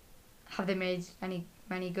 Wan-Bissaka? Have they made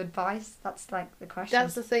many good buys? That's like the question.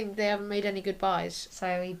 That's the thing. They haven't made any good buys.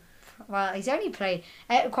 So he's only played.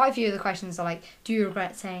 Quite a few of the questions are like, do you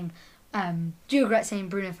regret saying Bruno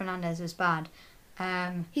Fernandes was bad?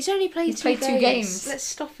 He's only played He's played 2 games. Let's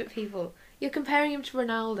stop it, people. You're comparing him to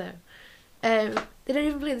Ronaldo. They don't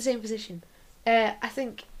even play the same position. I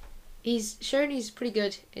think he's shown he's pretty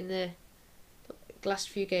good in the last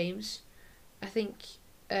few games. I think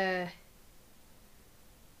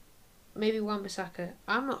maybe Wan-Bissaka.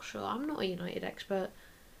 I'm not sure. I'm not a United expert.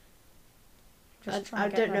 I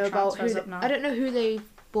don't know about who. I don't know who they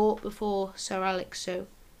bought before Sir Alex. So,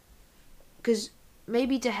 because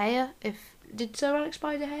maybe De Gea. Did Sir Alex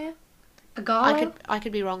buy De Gea? Agallo? I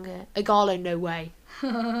could be wrong here. Agallo, no way.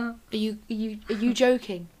 Are you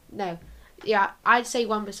joking? No. Yeah, I'd say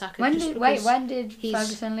Wan-Bissaka. When did he's-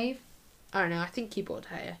 Ferguson leave? I don't know. I think he bought De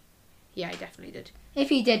Gea. Yeah, he definitely did. If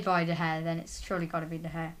he did buy De Gea, then it's surely got to be De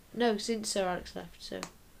Gea. No, since Sir Alex left. So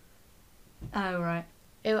Oh right.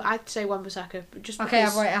 I'd say Wan-Bissaka, but just Okay,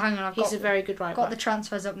 because hang on. I've he's a very good right got back. the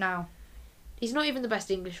transfers up now. He's not even the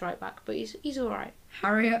best English right back, but he's all right.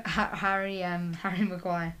 Harry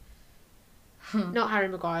Maguire. Not Harry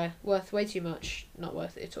Maguire. Worth way too much. Not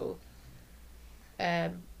worth it at all.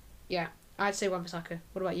 Yeah, I'd say Wan-Bissaka.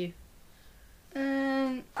 What about you?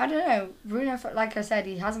 I don't know. Bruno, like I said,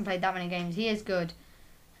 he hasn't played that many games. He is good.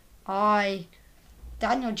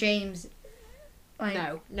 Daniel James.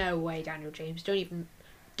 No way, Daniel James. Don't even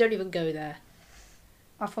go there.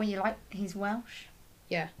 I thought he's Welsh.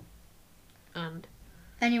 Yeah. And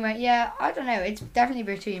Anyway, yeah, I don't know. It's definitely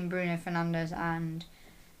between Bruno Fernandes and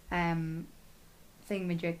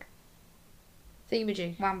Thingamajig,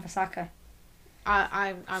 Wan-Bissaka.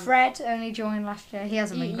 I'm Fred only joined last year. He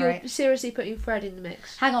hasn't been you're great. seriously putting Fred in the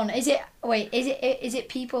mix. Hang on, is it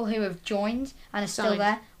people who have joined and are still Signed.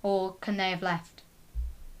 there, or can they have left?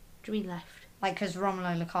 Do you mean left? Like, because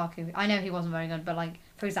Romelu Lukaku, I know he wasn't very good, but, like,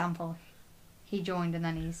 for example, he joined and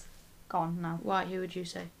then he's gone now. Why? Who would you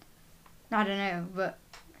say? I don't know, but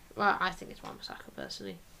Well, I think it's Wan-Bissaka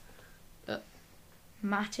personally.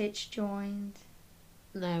 Matic joined.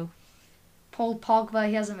 No. Paul Pogba,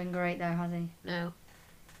 he hasn't been great though, has he? No.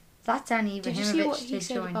 Zlatan Did you see what Ibrahimovic he did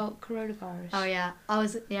said join. about coronavirus? Oh yeah,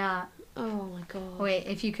 Oh my god. Wait,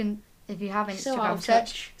 if you have So out Instagram, of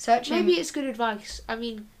touch. search him. Maybe it's good advice. I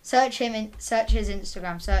mean, Search his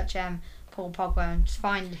Instagram. Search Paul Pogba and just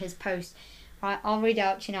find his post. Right, I'll read it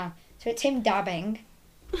out to you now. So it's him dabbing.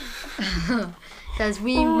 Says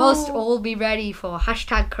we must all be ready for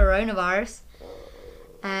 #coronavirus.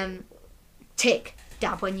 Tick,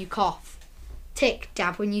 dab when you cough. Tick,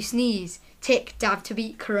 dab when you sneeze. Tick, dab to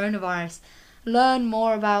beat coronavirus. Learn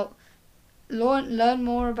more about hashtag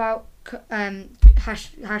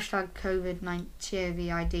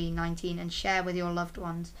COVID-19 and share with your loved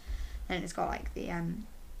ones. And it's got like the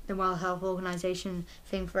World Health Organization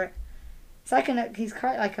thing for it. It's like he's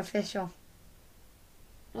quite like official.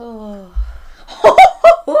 oh.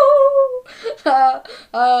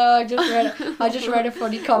 I just read a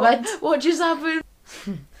funny comment. What just happened?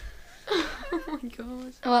 Oh my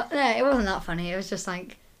god. Well, no, it wasn't that funny. It was just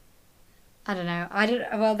like, I don't know.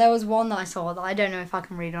 Well, there was one that I saw that I don't know if I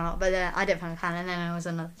can read or not, but I don't think I can. And then there was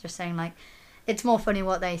another just saying like, it's more funny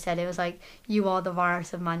what they said. It was like, you are the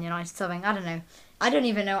virus of Man United, something. I don't know. I don't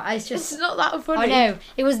even know. It's not that funny. I know.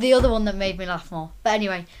 It was the other one that made me laugh more. But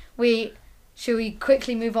anyway, should we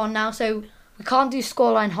quickly move on now? So we can't do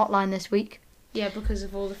scoreline hotline this week. Yeah, because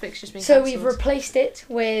of all the fixtures being So cancelled. we've replaced it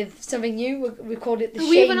with something new. We called it the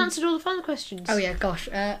We haven't answered all the fan questions. Oh yeah, gosh.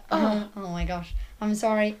 Oh. Oh my gosh. I'm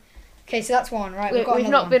sorry. Okay, so that's one, right? We've got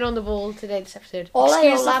not one. been on the ball today this episode. Ole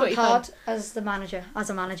Excuse or the footy Lampard fan. as a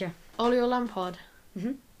manager. Ole or Lampard?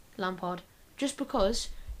 Mhm. Lampard. Just because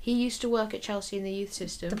he used to work at Chelsea in the youth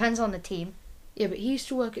system. Depends on the team. Yeah, but he used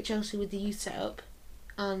to work at Chelsea with the youth setup,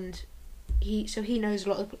 and he knows a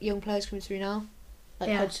lot of young players coming through now, like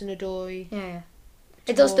Yeah. Hudson-Odoi. Yeah.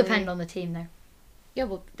 It does Tomori. depend on the team though. Yeah,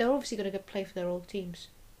 well, they're obviously going to go play for their old teams.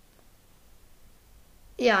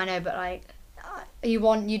 Yeah, I know, but like,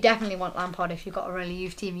 you definitely want Lampard if you've got a really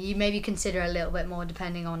youth team. You maybe consider a little bit more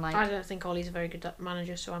depending on like. I don't think Ole's a very good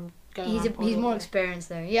manager, so I'm going. He's Lampard he's all more the way. experienced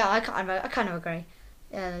though. Yeah, I kind of agree.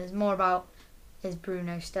 Yeah, there's more about is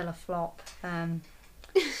Bruno still a flop?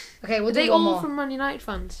 Okay, we'll Are do they one all more. from Man United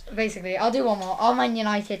fans? Basically, I'll do one more. Are Man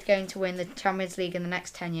United going to win the Champions League in the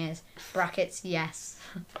next 10 years? Brackets, yes.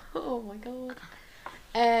 Oh my god.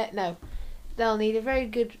 No, they'll need a very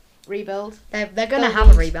good rebuild. They're going to They'll have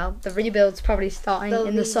a need- rebuild. The rebuild's probably starting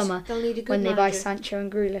in the summer They'll need a good when they manager. buy Sancho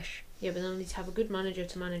and Grealish. Yeah, but they'll need to have a good manager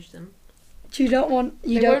to manage them. Do you not want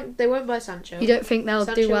They won't buy Sancho. you don't think they'll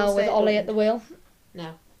Sancho do will well stay with at Ole Dortmund. at the wheel?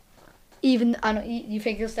 No. Even you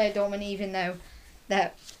think he'll stay at Dortmund even though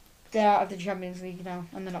they're out of the Champions League now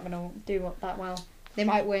and they're not going to do that well. They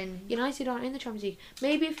might win. United aren't in the Champions League.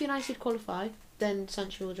 Maybe if United qualify, then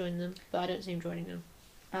Sancho will join them. But I don't see him joining them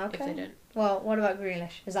if they Okay. don't. Well, what about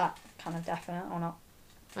Grealish? Is that kind of definite or not?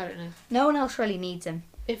 I don't know. No one else really needs him.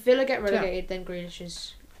 If Villa get relegated, then Grealish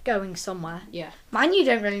is... Going somewhere. Yeah. Man, you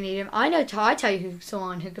don't really need him. I tell you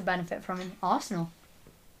someone who could benefit from him. Arsenal.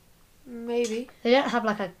 Maybe. They don't have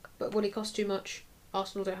like a... But will it cost too much?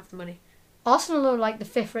 Arsenal don't have the money. Arsenal are like the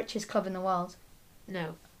 5th richest club in the world.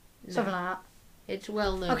 No. Something like that. It's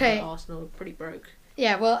well known Okay. that Arsenal are pretty broke.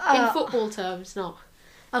 Yeah, well... In football terms, not.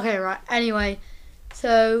 Okay, right. Anyway,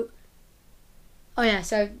 so... Oh yeah,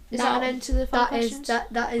 so... Is now- that an end to the fun questions?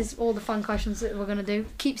 That is all the fun questions that we're going to do.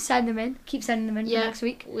 Keep sending them in. Keep sending them in for next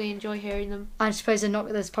week. We enjoy hearing them. I suppose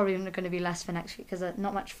there's probably going to be less for next week because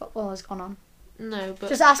not much football has gone on. No, but...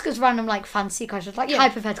 Just ask us random like fancy questions, like Yeah.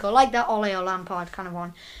 hypothetical, like that Ole or Lampard kind of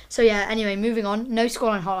one. So yeah, anyway, moving on. No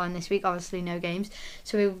scoreline hotline this week, obviously no games.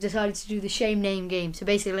 So we've decided to do the shame name game. So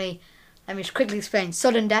basically, let me just quickly explain.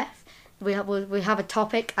 Sudden death. We have a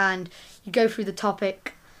topic and you go through the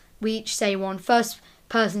topic. We each say one. First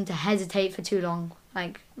person to hesitate for too long,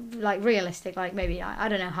 like realistic, like maybe I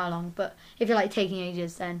don't know how long, but if you're like taking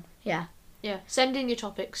ages, then yeah. Yeah, send in your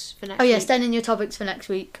topics for next Oh yeah, week. send in your topics for next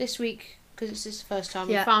week. This week, because it's this first time,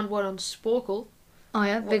 Yeah. we found one on Sporkle. Oh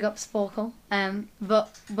yeah, big up Sporkle.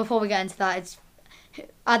 But before we get into that, it's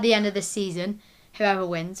at the end of this season, whoever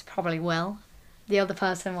wins probably will. The other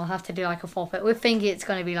person will have to do like a forfeit. We think it's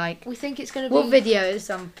going to be like We think it's going to what be... videos,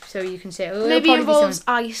 so you can see it. It'll Maybe probably be involves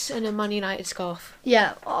some- ice and a Man United scarf.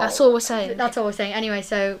 Yeah, That's all we're saying. That's all we're saying. Anyway,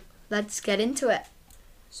 so let's get into it.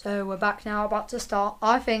 So we're back now, about to start.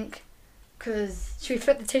 I think, because should we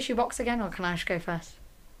flip the tissue box again, or can I just go first?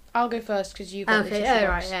 I'll go first because you got the Okay, tissue oh,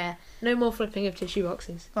 box. right, yeah. No more flipping of tissue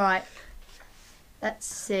boxes. All right. Let's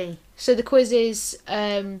see. So the quiz is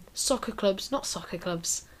soccer clubs, not soccer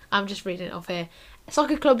clubs. I'm just reading it off here.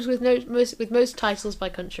 Soccer clubs with most titles by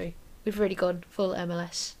country. We've really gone full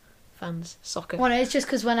MLS fans soccer. Well, it's just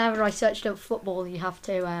because whenever I searched up football, you have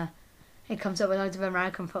to. It comes up with loads of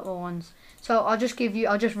American football ones. So I'll just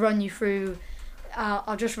run you through.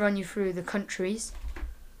 I'll just run you through the countries.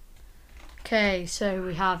 Okay, so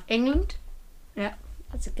we have England. Yeah,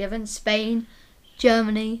 that's a given. Spain,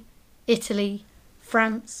 Germany, Italy,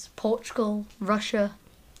 France, Portugal, Russia,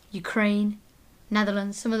 Ukraine,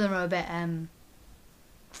 Netherlands. Some of them are a bit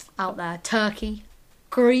out there. Turkey,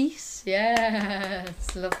 Greece.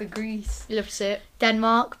 Yes, love the Greece. You love to see it.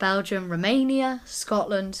 Denmark, Belgium, Romania,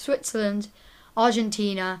 Scotland, Switzerland,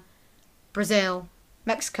 Argentina, Brazil,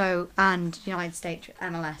 Mexico, and United States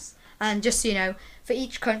MLS. And just so you know, for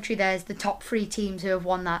each country, there's the top 3 teams who have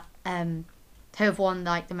won that,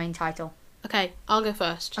 like the main title. Okay, I'll go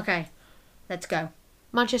first. Okay, let's go.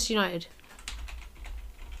 Manchester United.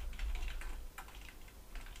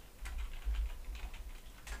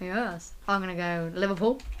 Yes, I'm gonna go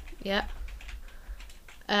Liverpool. Yeah.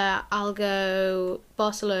 I'll go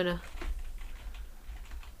Barcelona.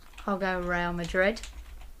 I'll go Real Madrid.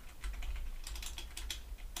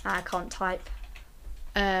 I can't type.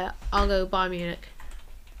 I'll go Bayern Munich.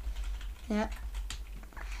 Yeah.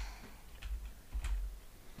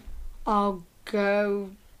 I'll go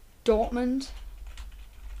Dortmund.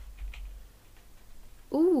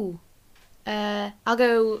 Ooh. I'll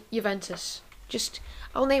go Juventus.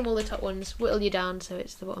 I'll name all the top ones, whittle you down so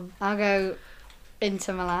it's the bottom. I'll go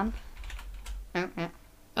Inter Milan. Oh, yeah.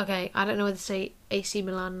 Okay, I don't know whether to say AC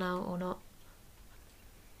Milan now or not.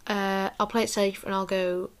 I'll play it safe and I'll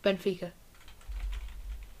go Benfica.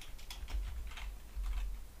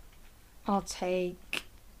 I'll take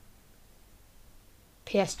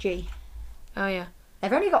PSG. Oh yeah.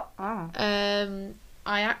 They've only got...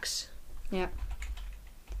 Ajax. Yeah.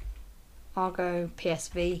 I'll go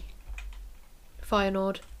PSV.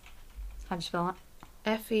 Feyenoord. How do you spell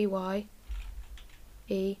that? Feyenoord.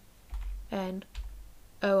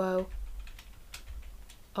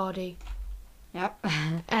 Yep.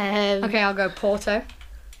 Okay, Okay, I'll go Porto.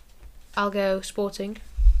 I'll go Sporting.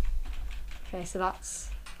 Okay, so that's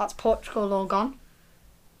Portugal all gone.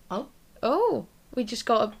 Oh, we just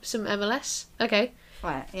got some MLS. Okay.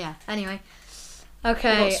 Right, yeah. Anyway. We've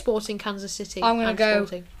Okay. got Sporting Kansas City. I'm gonna and go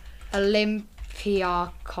Sporting.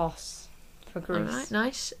 Olympiacos for Greece. Alright,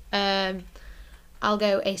 nice. I'll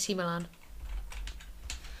go AC Milan.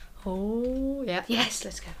 Oh, yeah. Yes,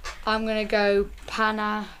 let's go. I'm going to go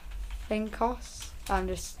Panathinaikos. I'm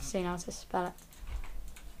just seeing how to spell it.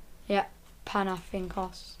 Yeah,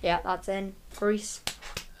 Panathinaikos. Yeah, that's in Greece.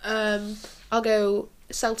 I'll go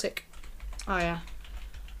Celtic. Oh, yeah.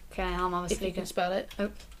 Okay, I'm If obviously you can spell it.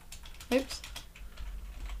 Oops.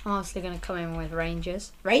 I'm obviously going to come in with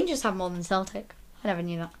Rangers. Rangers have more than Celtic. I never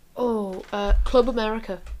knew that. Oh, Club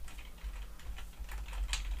America.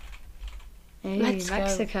 Ooh, Let's go.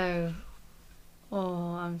 Mexico.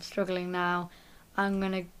 Oh, I'm struggling now. I'm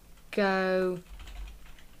going to go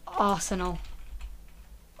Arsenal.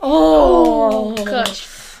 Oh, gosh.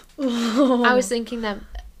 I was thinking them.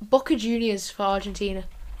 Boca Juniors for Argentina.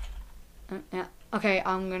 Yeah. Okay,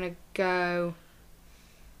 I'm going to go...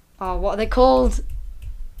 Oh, what are they called?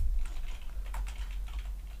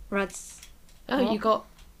 Reds. Oh, What? you got...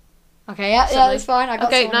 Okay, yeah, Something. that's fine. I got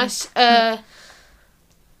Okay, something. nice.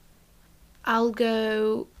 I'll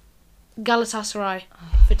go Galatasaray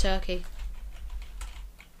for Turkey.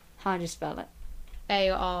 How do you spell it?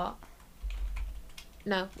 A-R...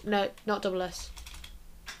 No, not double S.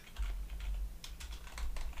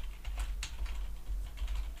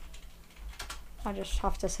 I just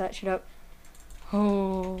have to search it up.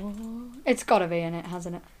 Oh, it's got to be in it,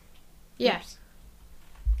 hasn't it? Yes.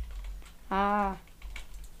 Ah,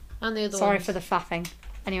 And the other sorry ones. for the faffing.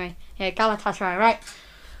 Anyway, yeah, Galatasaray, right.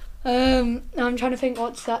 I'm trying to think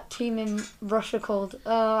what's that team in Russia called.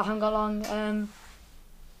 I haven't got long.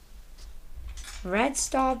 Red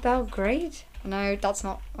Star Belgrade? No, that's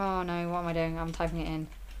not. Oh no, what am I doing? I'm typing it in.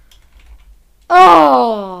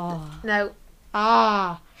 Oh! No.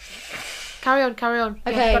 Ah, Carry on. Okay.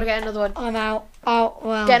 You've got to get another one. I'm out. Oh,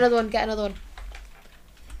 well. Get another one.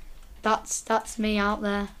 That's me out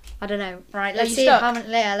there. I don't know. Right, Are let's you see stuck? how many.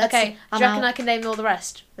 Yeah, let's Okay, see. do I'm you reckon out. I can name all the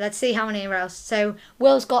rest? Let's see how many else. So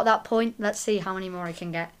Will's got that point. Let's see how many more he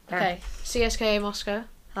can get. Okay. CSKA Moscow.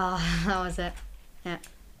 Oh, that was it.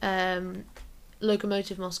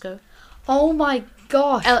 Lokomotiv Moscow. Oh my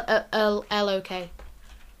gosh! LOK.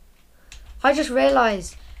 I just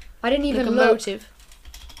realised I didn't even look. Lokomotiv.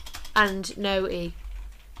 And no E.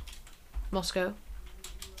 Moscow.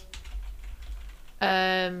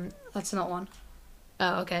 That's not one.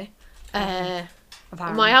 Oh, okay. Am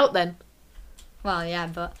Apparently. I out then? Well, yeah,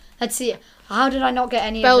 but let's see. How did I not get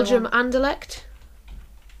any? Belgium, Of the one? Anderlecht.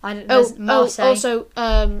 There's Marseille. Also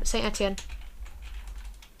Saint Etienne.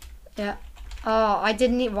 Yeah. Oh, I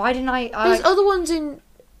didn't. Why didn't I? There's other ones in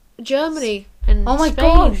Germany and Oh my Spain.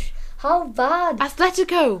 gosh! How bad?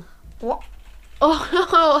 Atletico. What?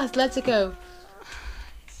 Oh, Atletico.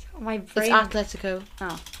 My It's brain. Atletico.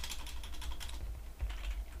 Oh.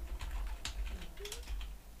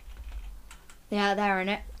 Yeah, they're in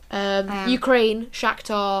it. Ukraine,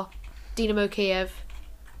 Shakhtar, Dynamo Kiev.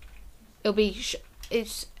 It'll be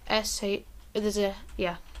it's SH. There's a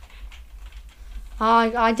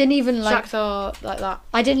I didn't even like. Shakhtar like that.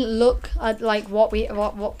 I didn't look at like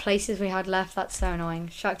what places we had left. That's so annoying.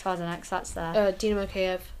 Shakhtar Donetsk, that's there. Dynamo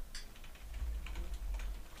Kiev.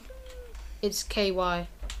 It's KY.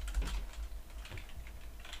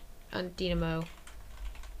 And Dynamo.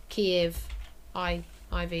 Kiev,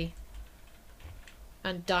 IV.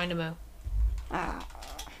 And Dynamo. Ah.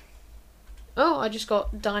 Oh, I just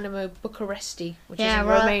got Dynamo Bucuresti, which is Yeah, in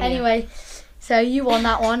well, Romania. anyway, so you won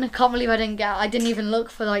that one. I can't believe I didn't even look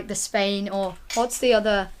for like the Spain or what's the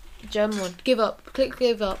other. German one. Give up. Click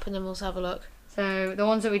give up, and then we'll have a look. So the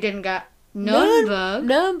ones that we didn't get. Nuremberg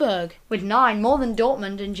Nuremberg. with 9, more than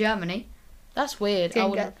Dortmund in Germany. That's weird. I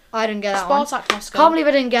didn't get that one. Spartak Moscow. Can't believe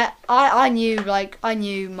I didn't get. I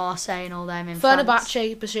knew Marseille and all them in France.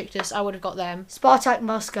 Fenerbahce, Besiktas. I would have got them. Spartak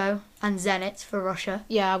Moscow and Zenit for Russia.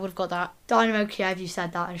 Yeah, I would have got that. Dynamo Kiev, you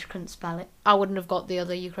said that, I just couldn't spell it. I wouldn't have got the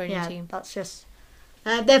other Ukrainian Yeah, team. that's just.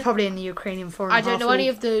 They're probably in the Ukrainian four. I don't know any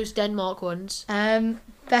of those Denmark ones.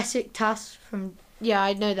 Besiktas from Yeah,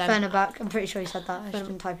 I know them. Fenerbahce. I'm pretty sure you said that. I just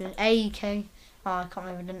didn't type it in. AEK. Oh, I can't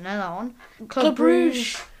believe I didn't know that one. Club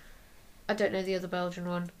Brugge. I don't know the other Belgian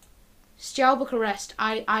one. Steaua Bucharest.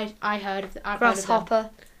 I heard of. I've heard of them. Grasshopper.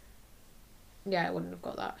 Yeah, I wouldn't have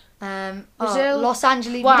got that. Brazil. Los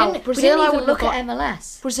Angeles. Wow, we Brazil, didn't I even wouldn't look have at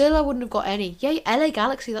MLS. Brazil, I wouldn't have got any. Yeah, LA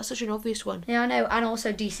Galaxy. That's such an obvious one. Yeah, I know. And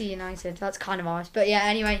also DC United. That's kind of ours. But yeah,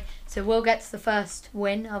 anyway. So Will gets the first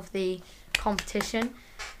win of the competition.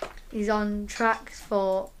 He's on track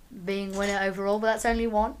for being winner overall, but that's only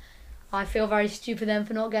one. I feel very stupid then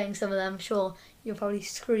for not getting some of them. Sure, you're probably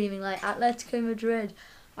screaming like Atletico Madrid.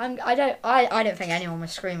 I don't think anyone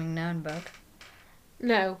was screaming Nuremberg.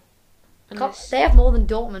 No. They have more than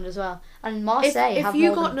Dortmund as well, and Marseille if have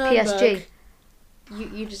you more got than PSG.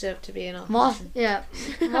 Nuremberg, you deserve to be in our Marseille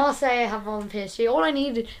have more than PSG. All I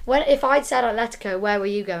needed if I'd said Atletico, where were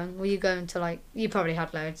you going? Were you going to like? You probably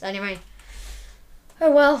had loads anyway.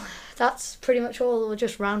 Oh well, that's pretty much all. We'll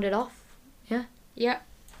just round it off. Yeah. Yeah.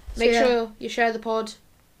 So, Make yeah. sure you share the pod.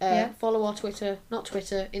 Yeah. Follow our Twitter, not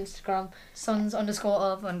Twitter, Instagram.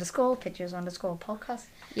 Sons_of_pictures_podcast.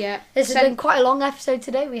 Yeah. This has been quite a long episode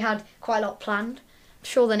today. We had quite a lot planned. I'm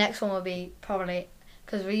sure the next one will be probably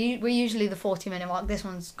because we're usually the 40-minute mark. This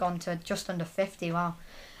one's gone to just under 50. Wow,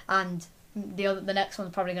 and the next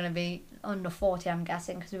one's probably going to be under 40. I'm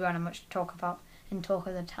guessing because we won't have much to talk about in Talk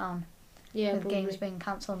of the Town. Yeah, with probably. games being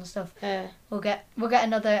cancelled and stuff. We'll get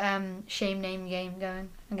another shame name game going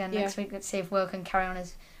again next week. Let's see if Will can carry on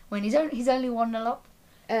his win. He's only 1-0 up.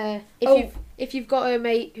 If you've got a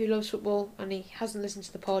mate who loves football and he hasn't listened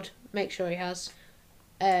to the pod, make sure he has.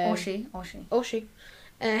 Or she.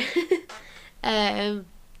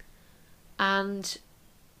 And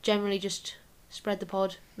generally just spread the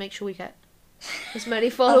pod. Make sure we get as many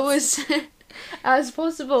followers as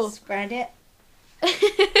possible. Spread it.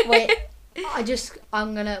 Wait, I'm just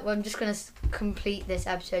gonna complete this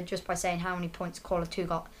episode just by saying how many points Caller 2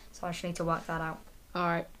 got. So I just need to work that out. All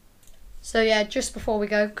right. So yeah, just before we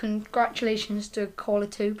go, congratulations to Caller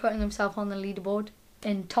 2 putting himself on the leaderboard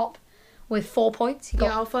in top with 4 points. He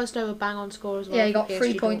got our first ever bang on score as well. Yeah, he got PSG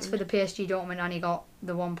 3 points Dortmund. for the PSG Dortmund, and he got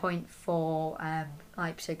the 1 point for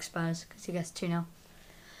Leipzig Spurs because he gets 2-0.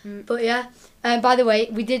 But yeah, by the way,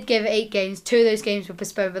 we did give 8 games. 2 of those games were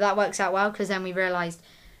postponed, but that works out well because then we realised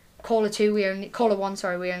Caller 1 we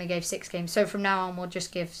only gave 6 games. So from now on we'll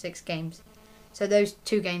just give 6 games. So those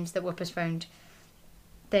 2 games that were postponed,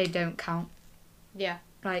 they don't count. Yeah.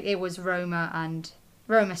 Like it was Roma,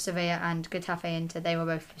 Sevilla and Getafe Inter. They were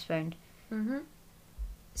both postponed. Mhm.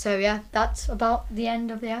 So yeah, that's about the end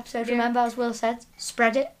of the episode. Yeah. Remember, as Will said,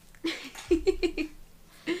 spread it.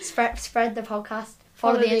 spread the podcast.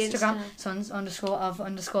 Follow the Instagram,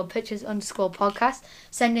 Sons_of_pictures_podcast.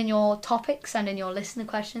 Send in your topics, send in your listener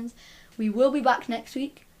questions. We will be back next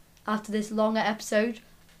week after this longer episode.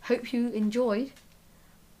 Hope you enjoyed.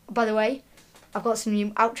 By the way, I've got some new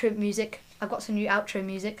outro music.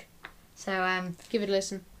 So give it a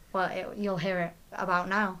listen. Well, you'll hear it about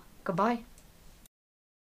now. Goodbye.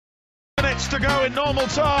 minutes to go in normal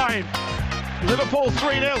time. Liverpool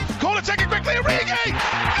 3-0. Corner taken quickly, Origi!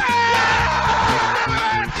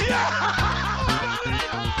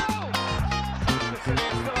 City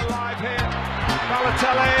is still alive here.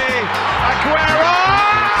 Balotelli, Aguero!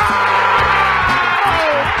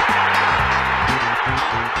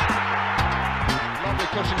 Lovely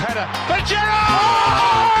cushion header. But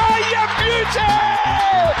Gerrard! You beauty!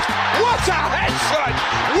 What a head, son!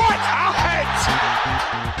 What a head!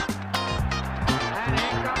 And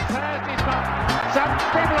here comes Hurst. Some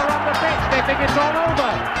people are on the pitch. They think it's all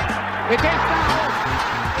over. It is now.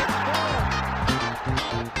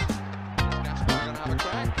 Gaspar going to have a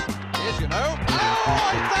crack. Here's you know. Oh,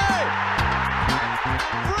 I say!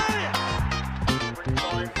 Brilliant!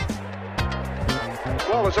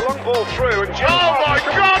 Well, there's a long ball through, and Oh my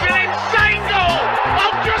God, an insane goal!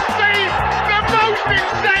 I've just seen the most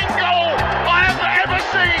insane